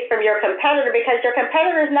and paste from your competitor because your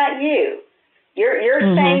competitor is not you. You're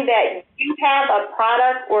saying that you have a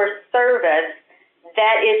product or service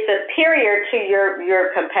that is superior to your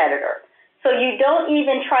competitor. So you don't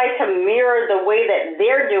even try to mirror the way that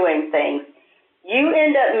they're doing things. You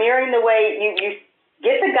end up mirroring the way you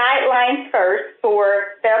get the guidelines first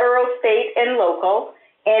for federal, state, and local,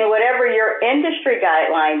 and whatever your industry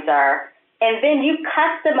guidelines are, and then you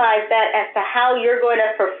customize that as to how you're going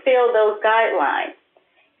to fulfill those guidelines.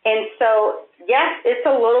 And so, yes, it's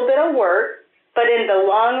a little bit of work, but in the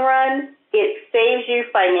long run, it saves you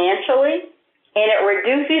financially, and it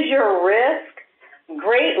reduces your risk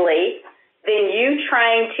greatly than you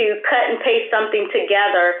trying to cut and paste something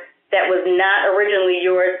together that was not originally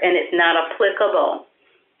yours and it's not applicable.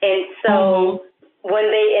 And so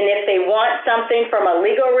if they want something from a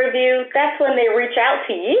legal review, that's when they reach out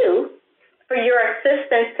to you for your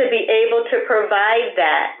assistance to be able to provide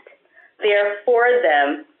that there for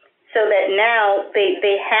them so that now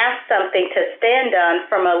they have something to stand on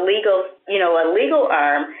from a legal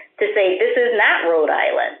arm to say this is not Rhode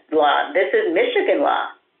Island law, this is Michigan law.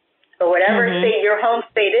 Or whatever state your home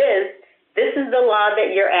state is, this is the law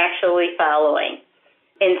that you're actually following.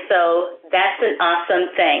 And so that's an awesome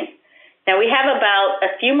thing. Now we have about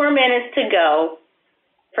a few more minutes to go.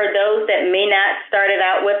 For those that may not started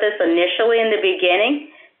out with us initially in the beginning,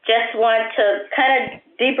 just want to kind of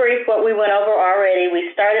debrief what we went over already. We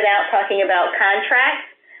started out talking about contracts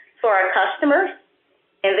for our customers,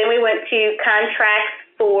 and then we went to contracts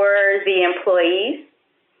for the employees.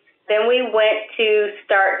 Then we went to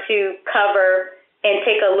start to cover and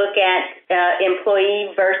take a look at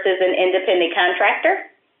employee versus an independent contractor.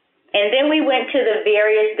 And then we went to the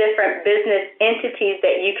various different business entities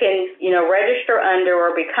that you can, register under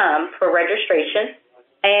or become for registration.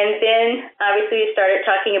 And then obviously we started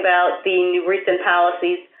talking about the new recent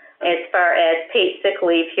policies as far as paid sick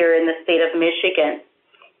leave here in the state of Michigan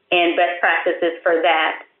and best practices for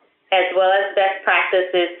that, as well as best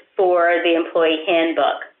practices for the employee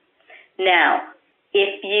handbook. Now,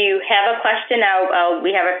 if you have a question,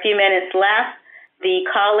 we have a few minutes left. The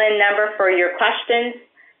call-in number for your questions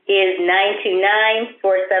is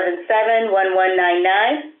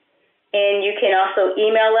 929-477-1199. And you can also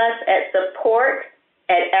email us at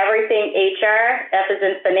support@EverythingHR, F as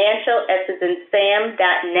in financial, S as in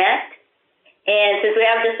Sam.net. And since we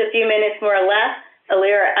have just a few minutes more left,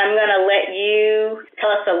 Alira, I'm going to let you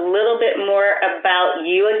tell us a little bit more about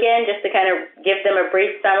you again, just to kind of give them a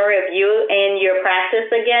brief summary of you and your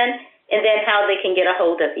practice again, and then how they can get a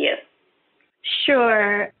hold of you.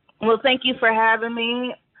 Sure. Well, thank you for having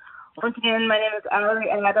me. Once again, my name is Ari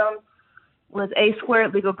Adams with A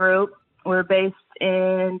Squared Legal Group. We're based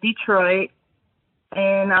in Detroit,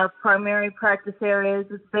 and our primary practice areas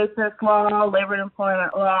is business law, labor and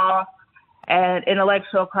employment law, and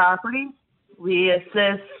intellectual property. We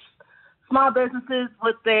assist small businesses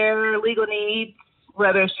with their legal needs,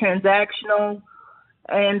 whether it's transactional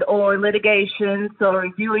and or litigation, so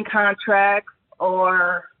reviewing contracts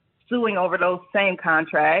or suing over those same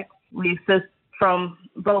contracts. We assist from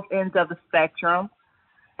both ends of the spectrum.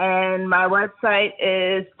 And my website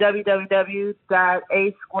is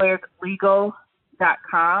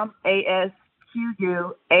www.asquaredlegal.com,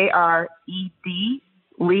 ASQUARED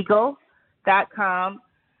legal.com.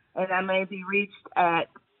 And I may be reached at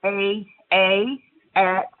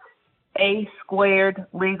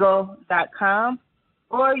aa@asquaredlegal.com,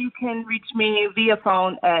 or you can reach me via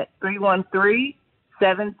phone at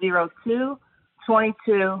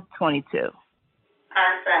 313-702-2222.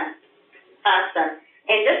 Awesome.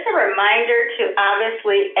 And just a reminder to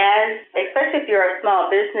obviously, especially if you're a small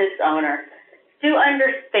business owner, do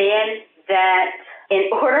understand that in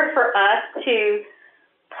order for us to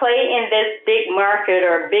play in this big market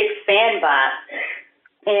or big sandbox,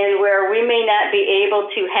 and where we may not be able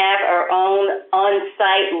to have our own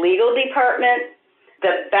on-site legal department,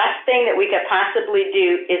 the best thing that we could possibly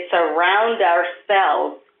do is surround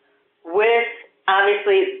ourselves with,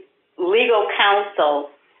 obviously, legal counsel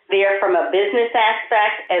there from a business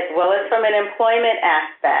aspect as well as from an employment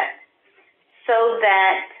aspect, so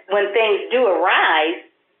that when things do arise,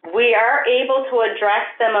 we are able to address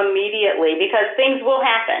them immediately, because things will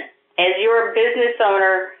happen. As you're a business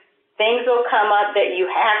owner, things will come up that you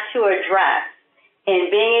have to address, and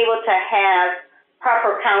being able to have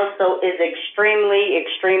proper counsel is extremely,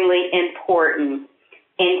 extremely important.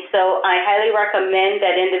 And so I highly recommend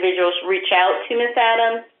that individuals reach out to Ms.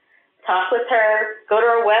 Adams, talk with her, go to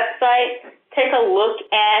her website, take a look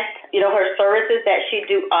at, her services that she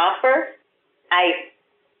do offer. I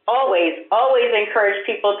always encourage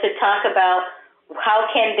people to talk about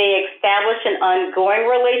how can they establish an ongoing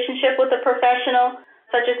relationship with a professional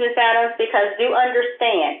such as Ms. Adams, because do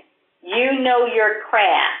understand, you know your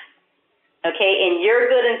craft, okay, and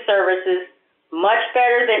you're good in services much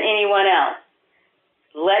better than anyone else.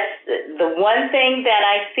 The one thing that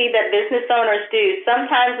I see that business owners do,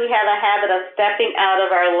 sometimes we have a habit of stepping out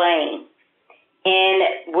of our lane.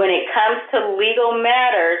 And when it comes to legal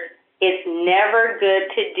matters, it's never good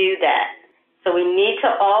to do that. So we need to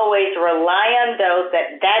always rely on those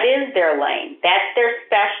that is their lane. That's their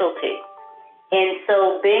specialty. And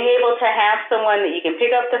so being able to have someone that you can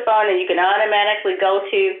pick up the phone and you can automatically go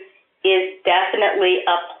to is definitely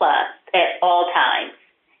a plus at all times.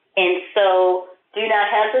 And so do not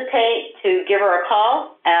hesitate to give her a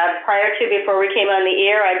call. Before we came on the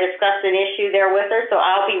air, I discussed an issue there with her, so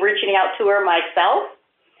I'll be reaching out to her myself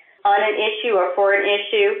on an issue or for an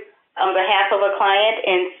issue on behalf of a client.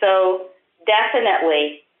 And so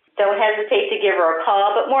definitely don't hesitate to give her a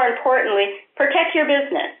call, but more importantly, protect your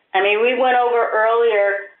business. I mean, we went over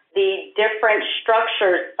earlier the different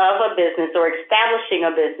structures of a business or establishing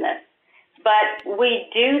a business. But we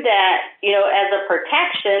do that, as a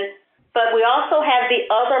protection, but we also have the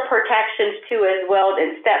other protections too as well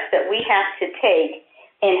and steps that we have to take.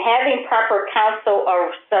 And having proper counsel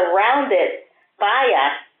are surrounded by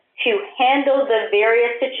us to handle the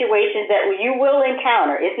various situations that you will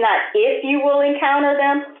encounter. It's not if you will encounter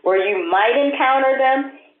them or you might encounter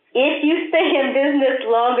them. If you stay in business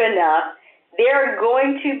long enough, there are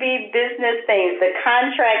going to be business things, the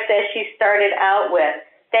contract that you started out with,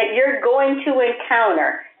 that you're going to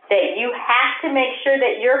encounter, that you have to make sure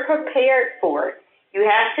that you're prepared for it. You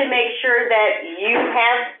have to make sure that you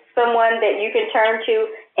have someone that you can turn to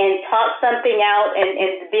and talk something out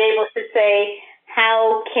and be able to say,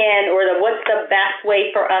 what's the best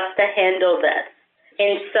way for us to handle this?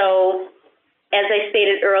 And so, as I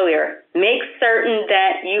stated earlier, make certain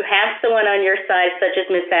that you have someone on your side, such as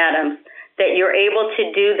Ms. Adams, that you're able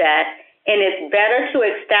to do that. And it's better to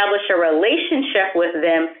establish a relationship with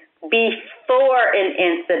them before an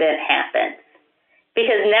incident happens.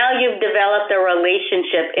 Because now you've developed a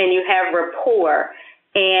relationship and you have rapport,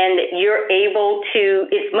 and you're able to,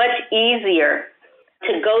 it's much easier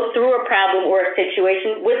to go through a problem or a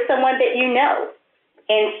situation with someone that you know.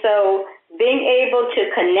 And so being able to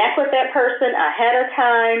connect with that person ahead of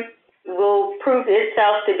time will prove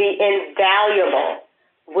itself to be invaluable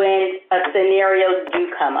when scenarios do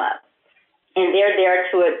come up. And they're there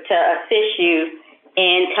to assist you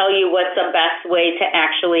and tell you what's the best way to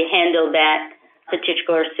actually handle that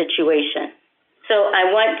particular situation. So I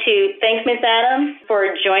want to thank Ms. Adams for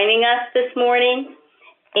joining us this morning,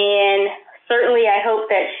 and certainly I hope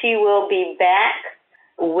that she will be back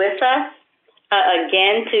with us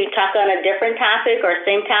again to talk on a different topic or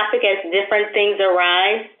same topic as different things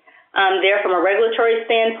arise there from a regulatory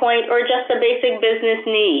standpoint or just a basic business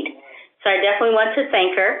need. So I definitely want to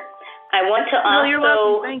thank her. I want to you're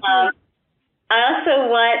welcome. Thank you. I also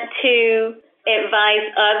want to advise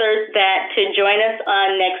others that to join us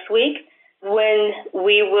on next week when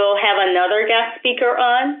we will have another guest speaker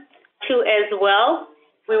on too as well.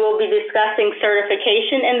 We will be discussing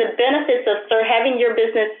certification and the benefits of having your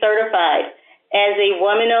business certified as a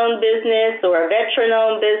woman-owned business or a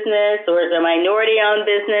veteran-owned business or as a minority-owned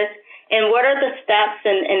business, and what are the steps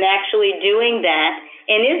in actually doing that.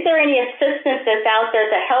 And is there any assistance that's out there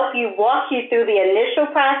to help you, walk you through the initial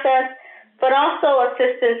process, but also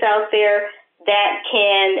assistance out there that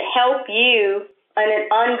can help you on an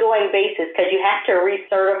ongoing basis, because you have to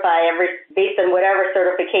recertify based on whatever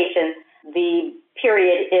certification the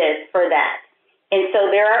period is for that. And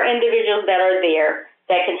so there are individuals that are there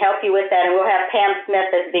that can help you with that, and we'll have Pam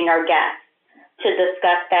Smith as being our guest to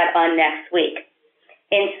discuss that on next week.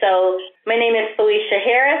 And so my name is Felicia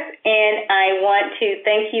Harris, and I want to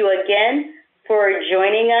thank you again for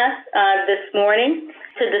joining us this morning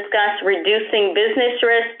to discuss reducing business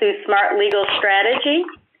risk through smart legal strategy.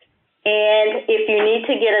 And if you need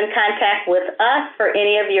to get in contact with us for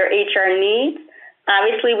any of your HR needs,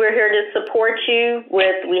 obviously we're here to support you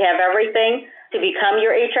we have everything to become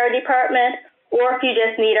your HR department, or if you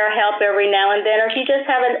just need our help every now and then, or if you just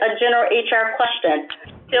have a general HR question,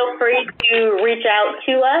 feel free to reach out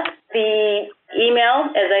to us. The email,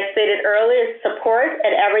 as I stated earlier, is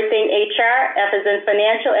support@EverythingHR, F as in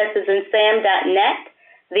financial, S as in Sam.net.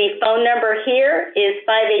 The phone number here is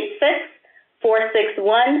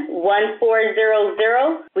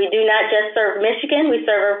 586-461-1400. We do not just serve Michigan. We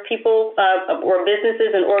serve people or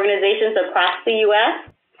businesses and organizations across the U.S.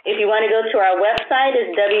 If you want to go to our website,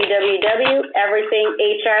 it's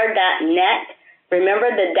www.everythinghr.net. Remember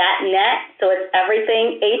the .net, so it's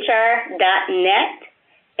everythinghr.net.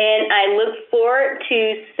 And I look forward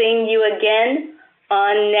to seeing you again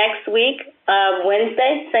on next week,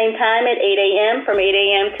 Wednesday, same time at 8 a.m., from 8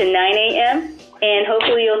 a.m. to 9 a.m. And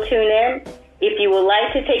hopefully you'll tune in. If you would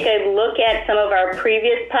like to take a look at some of our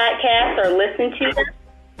previous podcasts or listen to them,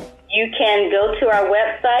 you can go to our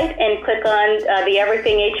website and click on the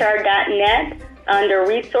everythinghr.net under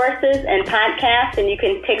resources and podcasts, and you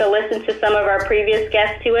can take a listen to some of our previous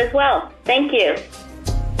guests too as well. Thank you.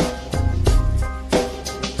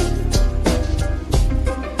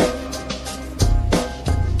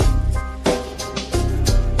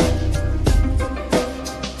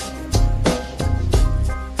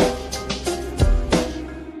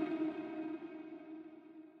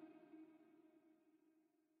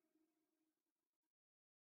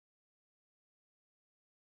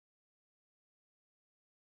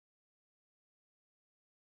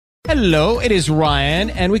 Hello, it is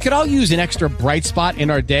Ryan, and we could all use an extra bright spot in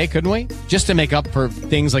our day, couldn't we? Just to make up for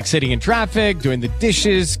things like sitting in traffic, doing the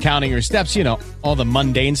dishes, counting your steps, you know, all the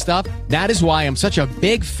mundane stuff. That is why I'm such a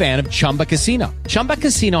big fan of Chumba Casino. Chumba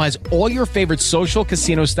Casino has all your favorite social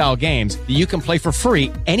casino-style games that you can play for free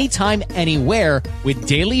anytime, anywhere with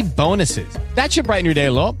daily bonuses. That should brighten your day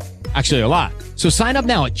a little. Actually, a lot. So sign up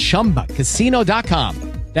now at ChumbaCasino.com.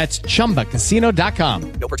 That's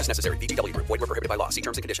ChumbaCasino.com. No purchase necessary. VGW Group. Void where prohibited by law. See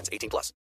terms and conditions. 18+.